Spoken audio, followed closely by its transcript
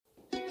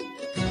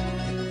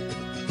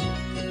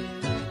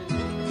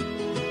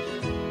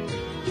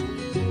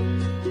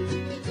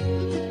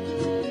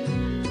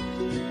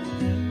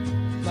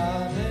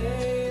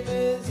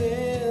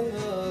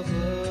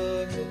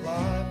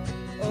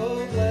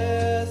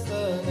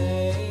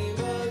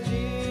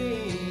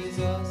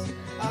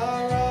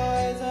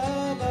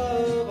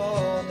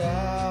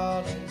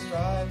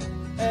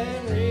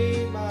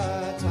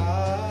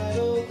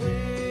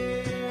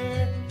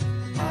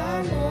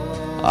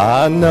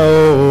I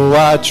know,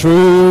 I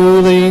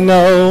truly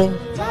know.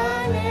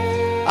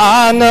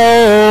 I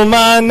know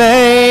my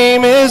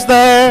name is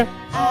there.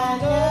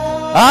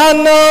 I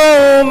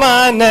know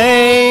my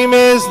name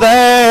is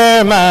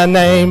there. My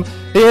name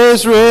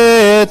is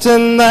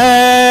written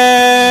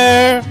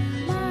there.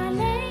 My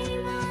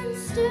name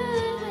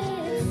unstood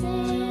with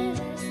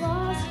sinners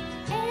lost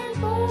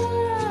and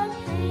bore a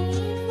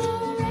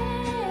painful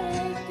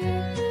record.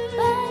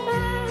 But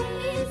by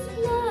His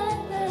blood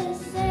the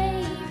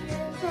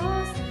Savior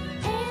crossed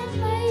and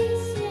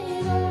placed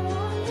it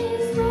on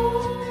His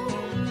throne.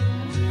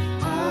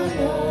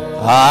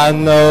 I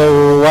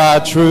know, I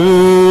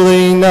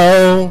truly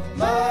know.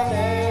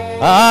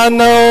 I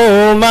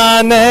know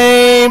my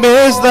name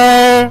is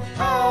there.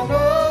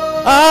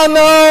 I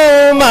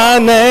know my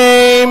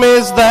name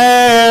is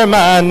there.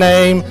 My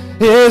name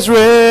is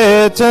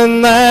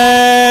written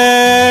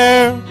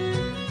there.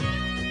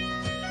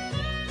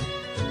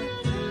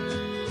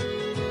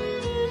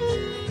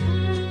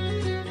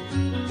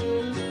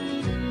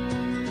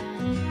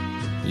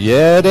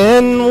 Yet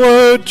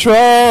inward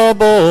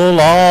trouble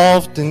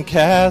often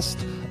cast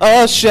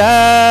a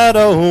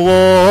shadow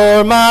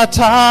o'er my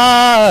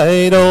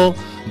title,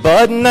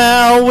 but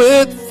now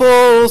with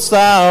full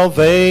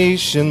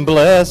salvation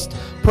blessed,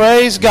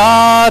 praise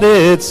God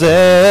it's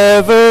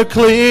ever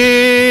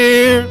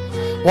clear.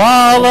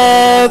 While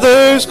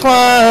others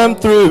climb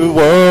through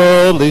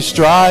worldly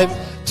strife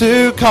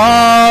to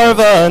carve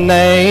a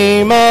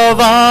name of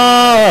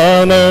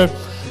honor,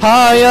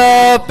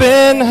 high up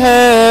in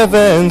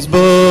heaven's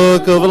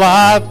book of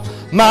life,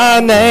 my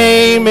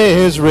name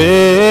is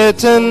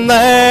written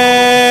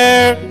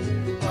there.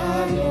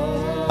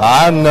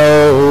 I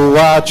know,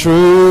 I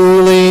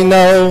truly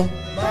know.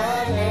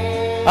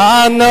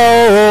 I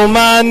know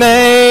my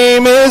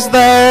name is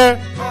there.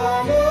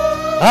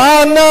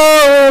 I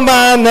know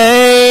my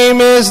name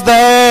is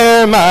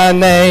there. My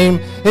name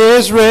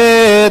is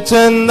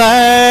written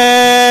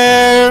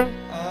there.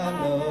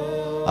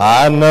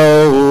 I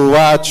know,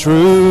 I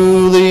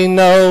truly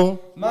know.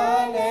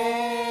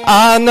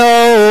 I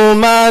know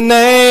my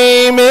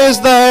name is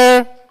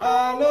there.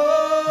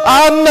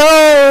 I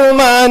know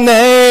my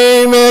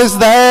name is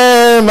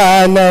there.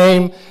 My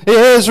name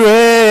is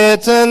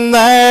written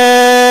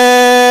there.